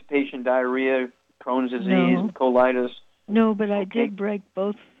 Constipation, diarrhea, Crohn's disease, colitis? No, but I did break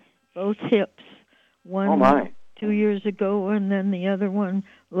both hips. One 2 years ago, and then the other one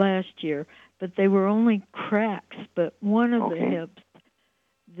last year. But they were only cracks. But one of the hips,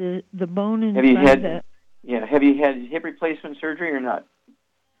 the bone inside that. Yeah. Have you had hip replacement surgery or not?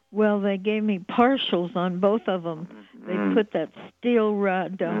 Well, they gave me partials on both of them. They put that steel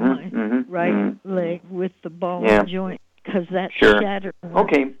rod down my right leg with the ball and joint because that shattered.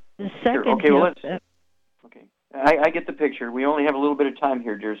 Okay. The second Okay. Well, hip, okay. I get the picture. We only have a little bit of time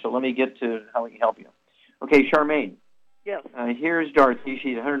here, dear. So let me get to how we can help you. Okay, Charmaine. Yes. Here's Dorothy.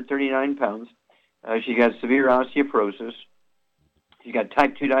 She's 139 pounds. She's got severe osteoporosis. She's got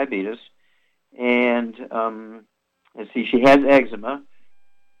type 2 diabetes. And let's see, she has eczema.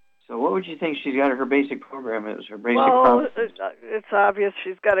 So what would you think she's got her basic program is? Her basic well, it's obvious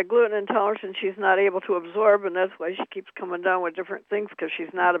she's got a gluten intolerance and she's not able to absorb, and that's why she keeps coming down with different things because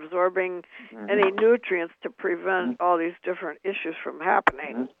she's not absorbing any nutrients to prevent all these different issues from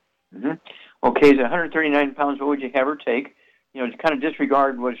happening. Okay, so 139 pounds, what would you have her take? You know, to kind of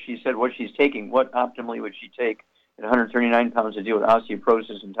disregard what she said, what she's taking, what optimally would she take at 139 pounds to deal with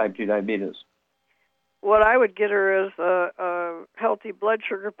osteoporosis and type 2 diabetes? What I would get her is a healthy blood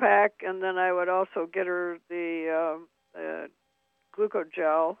sugar pack, and then I would also get her the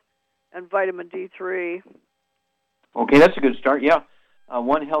glucogel and vitamin D3. Okay, that's a good start, yeah.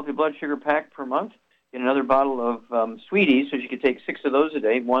 One healthy blood sugar pack per month. Get another bottle of Sweeties, so she could take 6 of those a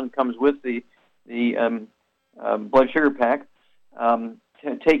day. One comes with the blood sugar pack.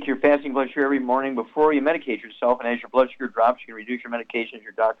 Take your fasting blood sugar every morning before you medicate yourself, and as your blood sugar drops, you can reduce your medication as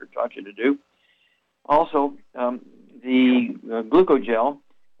your doctor taught you to do. Also, the glucogel,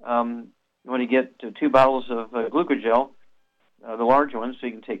 you want to get 2 bottles of glucogel, the large ones, so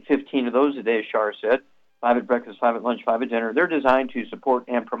you can take 15 of those a day, as Shar said, 5 at breakfast, 5 at lunch, 5 at dinner. They're designed to support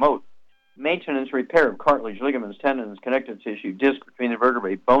and promote maintenance, repair of cartilage, ligaments, tendons, connective tissue, disc between the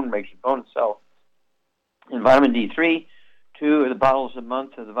vertebrae, bone itself. And vitamin D3, 2 of the bottles a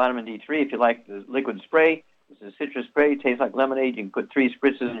month of the vitamin D3. If you like the liquid spray, it's a citrus spray. It tastes like lemonade. You can put 3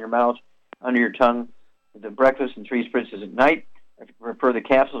 spritzes in your mouth, under your tongue, at the breakfast, and 3 spritzes at night. I prefer the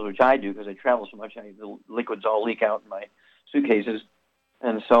capsules, which I do because I travel so much. The liquids all leak out in my suitcases.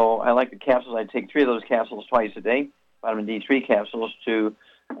 And so I like the capsules. I take 3 of those capsules twice a day, vitamin D3 capsules, to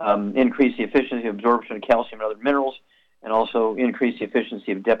increase the efficiency of absorption of calcium and other minerals, and also increase the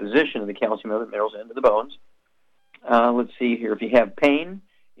efficiency of deposition of the calcium and other minerals into the bones. Let's see here. If you have pain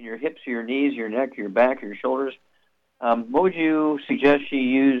in your hips, or your knees, your neck, your back, or your shoulders, what would you suggest she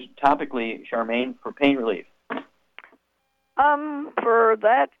use topically, Charmaine, for pain relief? For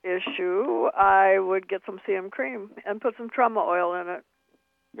that issue, I would get some CM cream and put some trauma oil in it.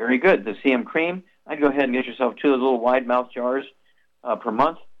 Very good. The CM cream, I'd go ahead and get yourself 2 of those little wide mouth jars per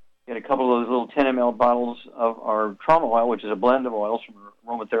month. Get a couple of those little 10 ml bottles of our trauma oil, which is a blend of oils from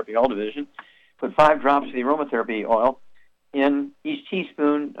our aromatherapy oil division. Put 5 drops of the aromatherapy oil in each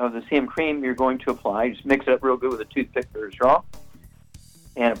teaspoon of the CM cream you're going to apply. Just mix it up real good with a toothpick or a straw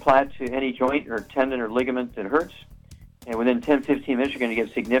and apply it to any joint or tendon or ligament that hurts. And within 10-15 minutes, you're going to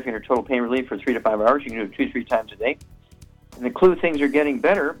get significant or total pain relief for 3 to 5 hours. You can do it 2-3 times a day. And the clue things are getting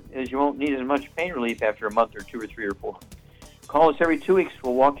better is you won't need as much pain relief after a month or 2 or 3 or 4. Call us every 2 weeks.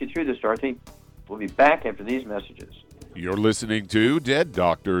 We'll walk you through this, Dorothy. We'll be back after these messages. You're listening to Dead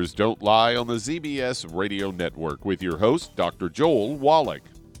Doctors Don't Lie on the ZBS Radio Network with your host, Dr. Joel Wallach.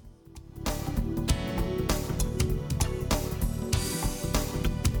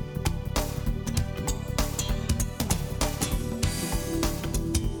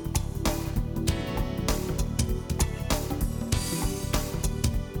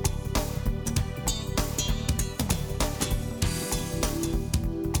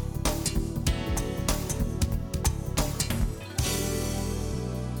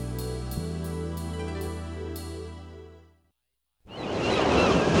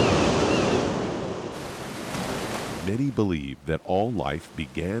 Many believe that all life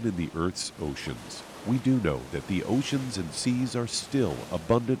began in the Earth's oceans. We do know that the oceans and seas are still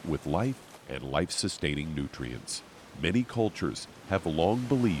abundant with life and life-sustaining nutrients. Many cultures have long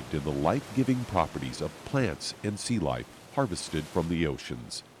believed in the life-giving properties of plants and sea life harvested from the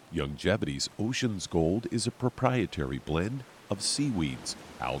oceans. Youngevity's Ocean's Gold is a proprietary blend of seaweeds,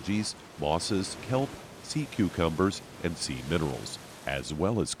 algae, mosses, kelp, sea cucumbers, and sea minerals, as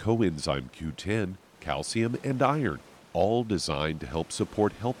well as coenzyme Q10, calcium, and iron, all designed to help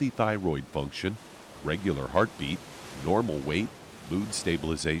support healthy thyroid function, regular heartbeat, normal weight, mood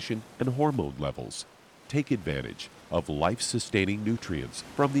stabilization, and hormone levels. Take advantage of life-sustaining nutrients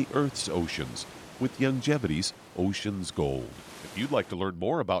from the Earth's oceans with Youngevity's Ocean's Gold. If you'd like to learn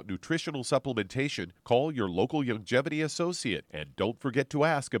more about nutritional supplementation, call your local Youngevity associate and don't forget to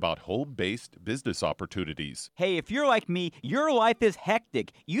ask about home-based business opportunities. Hey, if you're like me, your life is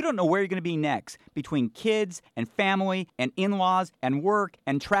hectic. You don't know where you're going to be next. Between kids and family and in-laws and work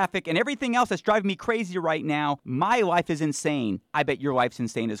and traffic and everything else that's driving me crazy right now, my life is insane. I bet your life's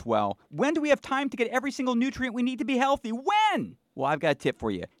insane as well. When do we have time to get every single nutrient we need to be healthy? When? Well, I've got a tip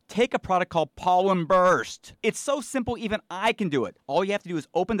for you. Take a product called Pollen Burst. It's so simple, even I can do it. All you have to do is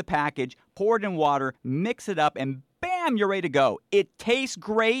open the package, pour it in water, mix it up, and bam, you're ready to go. It tastes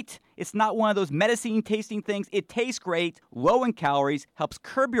great. It's not one of those medicine-tasting things. It tastes great, low in calories, helps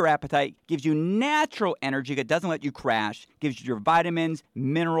curb your appetite, gives you natural energy that doesn't let you crash, gives you your vitamins,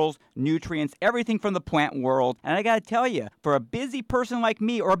 minerals, nutrients, everything from the plant world. And I got to tell you, for a busy person like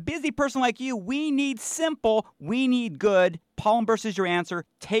me or a busy person like you, we need simple, we need good. Pollen Burst is your answer.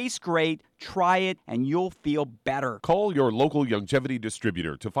 Tastes great. Try it, and you'll feel better. Call your local Youngevity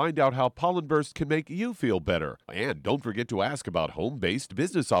distributor to find out how Pollen Burst can make you feel better. And don't forget to ask about home-based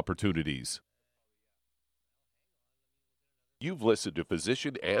business opportunities. You've listened to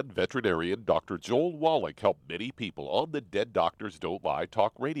physician and veterinarian Dr. Joel Wallach help many people on the Dead Doctors Don't Lie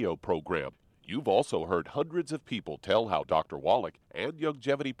talk radio program. You've also heard hundreds of people tell how Dr. Wallach and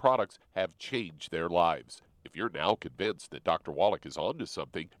Youngevity products have changed their lives. If you're now convinced that Dr. Wallach is onto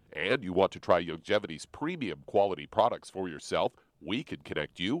something and you want to try Youngevity's premium quality products for yourself, we can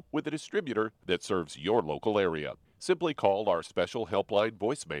connect you with a distributor that serves your local area. Simply call our special helpline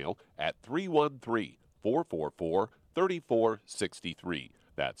voicemail at 313-444-3463.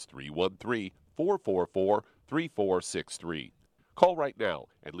 That's 313-444-3463. Call right now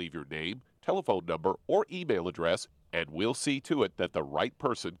and leave your name, telephone number, or email address, and we'll see to it that the right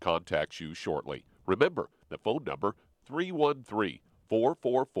person contacts you shortly. Remember, the phone number,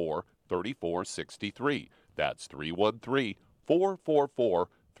 313-444-3463. That's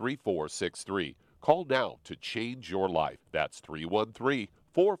 313-444-3463. Call now to change your life. That's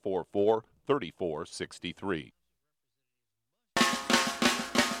 313-444-3463.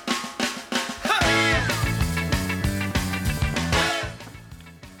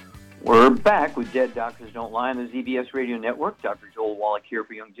 We're back with Dead Doctors Don't Lie on the ZBS Radio Network. Dr. Joel Wallach here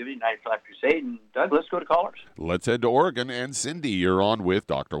for Youngevity 95 Crusade. And Doug, let's go to callers. Let's head to Oregon. And Cindy, you're on with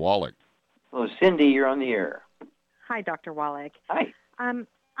Dr. Wallach. Hello, Cindy, you're on the air. Hi, Dr. Wallach. Hi.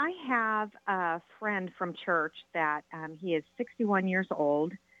 I have a friend from church that he is 61 years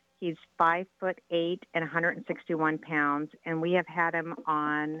old. He's 5'8" and 161 pounds, and we have had him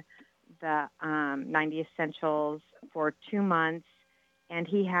on the 90 Essentials for 2 months. And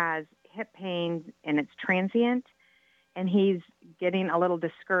he has hip pain, and it's transient, and he's getting a little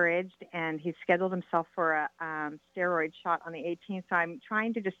discouraged, and he's scheduled himself for a steroid shot on the 18th. So I'm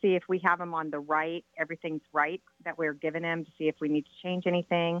trying to just see if we have him on the right, everything's right that we're giving him, to see if we need to change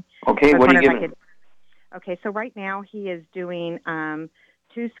anything. Okay, what are you giving him? Okay, so right now he is doing 2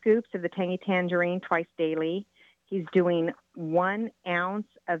 scoops of the Tangy Tangerine twice daily. He's doing 1 ounce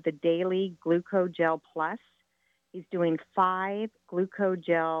of the daily Glucogel Plus. He's doing 5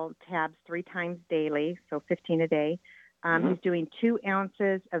 Glucogel tabs 3 times daily, so 15 a day. He's doing 2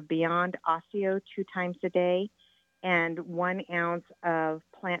 ounces of Beyond Osteo 2 times a day, and 1 ounce of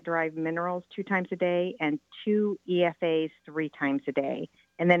plant-derived minerals 2 times a day, and 2 EFAs 3 times a day.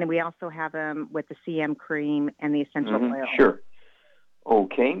 And then we also have him with the CM cream and the essential oil. Sure.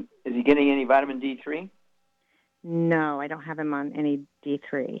 Okay. Is he getting any vitamin D3? No, I don't have him on any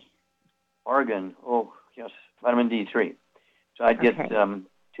D3. Oregon. Oh, yes. Vitamin D3. So I'd get 2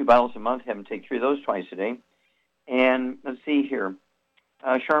 bottles a month, have him take 3 of those twice a day. And let's see here.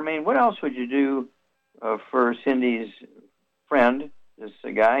 Charmaine, what else would you do for Cindy's friend, this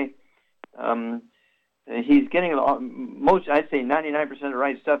guy? He's getting I'd say 99% of the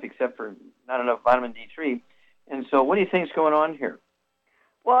right stuff except for not enough vitamin D3. And so what do you think is going on here?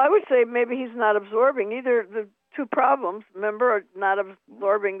 Well, I would say maybe he's not absorbing either the 2 problems, remember, are not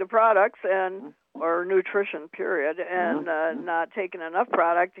absorbing the products or nutrition, period, and not taking enough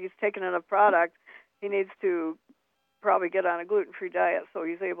product. He's taking enough product. He needs to probably get on a gluten-free diet so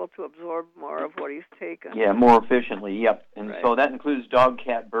he's able to absorb more of what he's taken. Yeah, more efficiently, yep. And so that includes dog,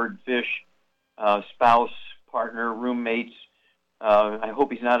 cat, bird, fish, spouse, partner, roommates. I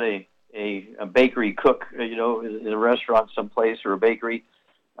hope he's not a bakery cook, in a restaurant someplace or a bakery.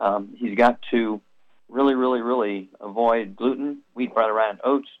 He's got to really, really, really avoid gluten, wheat, barley, rye, and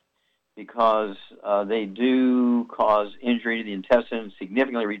oats, because they do cause injury to the intestine,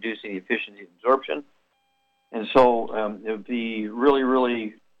 significantly reducing the efficiency of absorption. And so it would be really,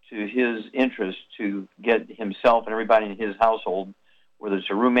 really to his interest to get himself and everybody in his household, whether it's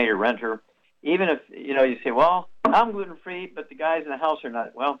a roommate or renter, even if, you say, well, I'm gluten-free, but the guys in the house are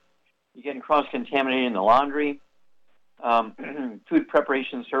not. Well, you're getting cross-contaminated in the laundry, food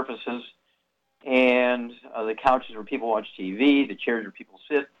preparation surfaces, and the couches where people watch TV, the chairs where people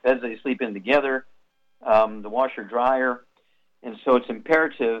sit, beds they sleep in together, the washer-dryer. And so it's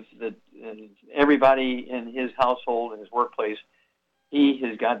imperative that everybody in his household and his workplace, he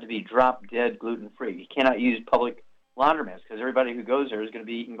has got to be drop-dead gluten-free. He cannot use public laundromats because everybody who goes there is going to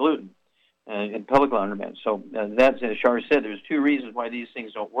be eating gluten in public laundromats. So that's, as Shar said, there's two reasons why these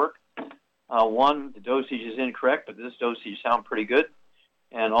things don't work. One, the dosage is incorrect, but this dosage sounds pretty good.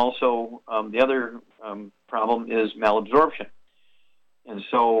 And also, the other problem is malabsorption. And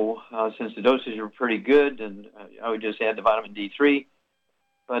so, since the dosages are pretty good, and I would just add the vitamin D3.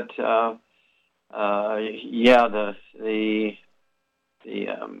 But the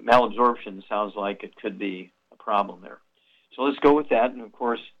malabsorption sounds like it could be a problem there. So let's go with that. And of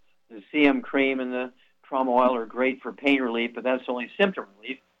course, the CM cream and the trauma oil are great for pain relief, but that's only symptom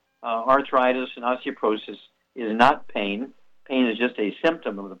relief. Arthritis and osteoporosis is not pain. Pain is just a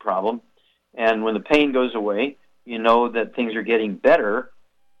symptom of the problem. And when the pain goes away, you know that things are getting better,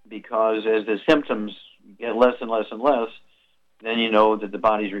 because as the symptoms get less and less and less, then you know that the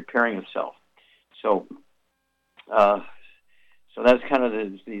body's repairing itself. So that's kind of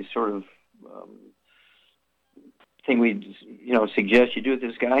the sort of thing we suggest you do with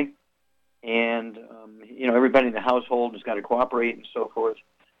this guy. And everybody in the household has got to cooperate and so forth.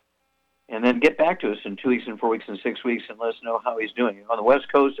 And then get back to us in 2 weeks and 4 weeks and 6 weeks and let us know how he's doing. On the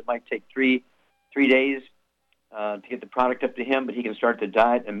West Coast, it might take three days to get the product up to him, but he can start the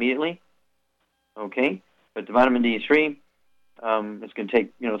diet immediately. Okay? But the vitamin D3, it's going to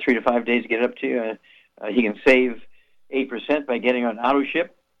take 3 to 5 days to get it up to you. He can save 8% by getting on AutoShip.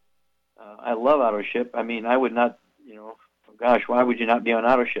 I love AutoShip. I mean, I would not, gosh, why would you not be on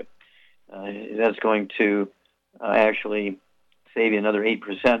AutoShip? That's going to actually save you another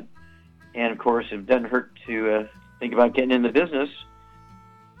 8%. And, of course, it doesn't hurt to think about getting in the business.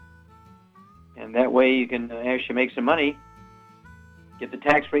 And that way you can actually make some money, get the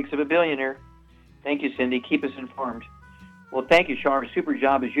tax breaks of a billionaire. Thank you, Cindy. Keep us informed. Well, thank you, Shar. Super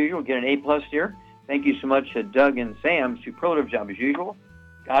job as usual. Get an A+ here. Thank you so much, Doug and Sam. Superlative job as usual.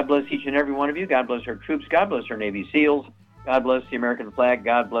 God bless each and every one of you. God bless our troops. God bless our Navy SEALs. God bless the American flag.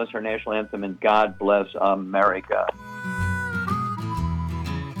 God bless our national anthem. And God bless America.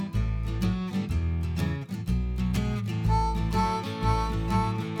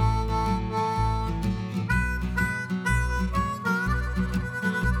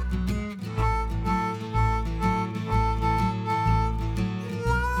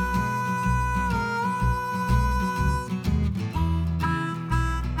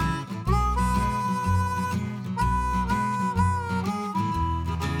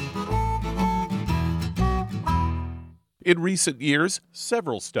 In recent years,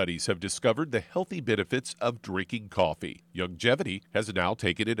 several studies have discovered the healthy benefits of drinking coffee. Youngevity has now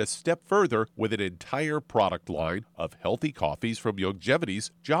taken it a step further with an entire product line of healthy coffees from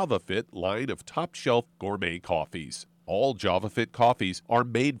Youngevity's JavaFit line of top-shelf gourmet coffees. All JavaFit coffees are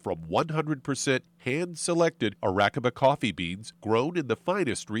made from 100% hand-selected Arabica coffee beans grown in the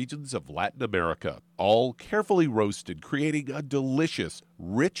finest regions of Latin America, all carefully roasted, creating a delicious,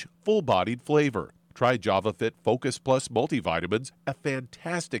 rich, full-bodied flavor. Try JavaFit Focus Plus multivitamins, a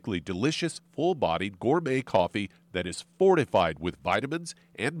fantastically delicious, full-bodied gourmet coffee that is fortified with vitamins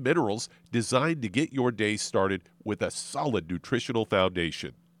and minerals designed to get your day started with a solid nutritional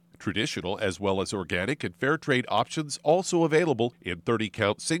foundation. Traditional as well as organic and fair trade options also available in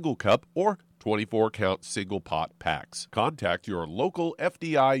 30-count single cup or 24-count single pot packs. Contact your local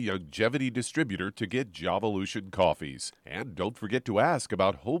FDI Youngevity distributor to get Javalution coffees. And don't forget to ask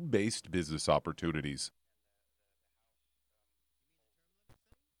about home-based business opportunities.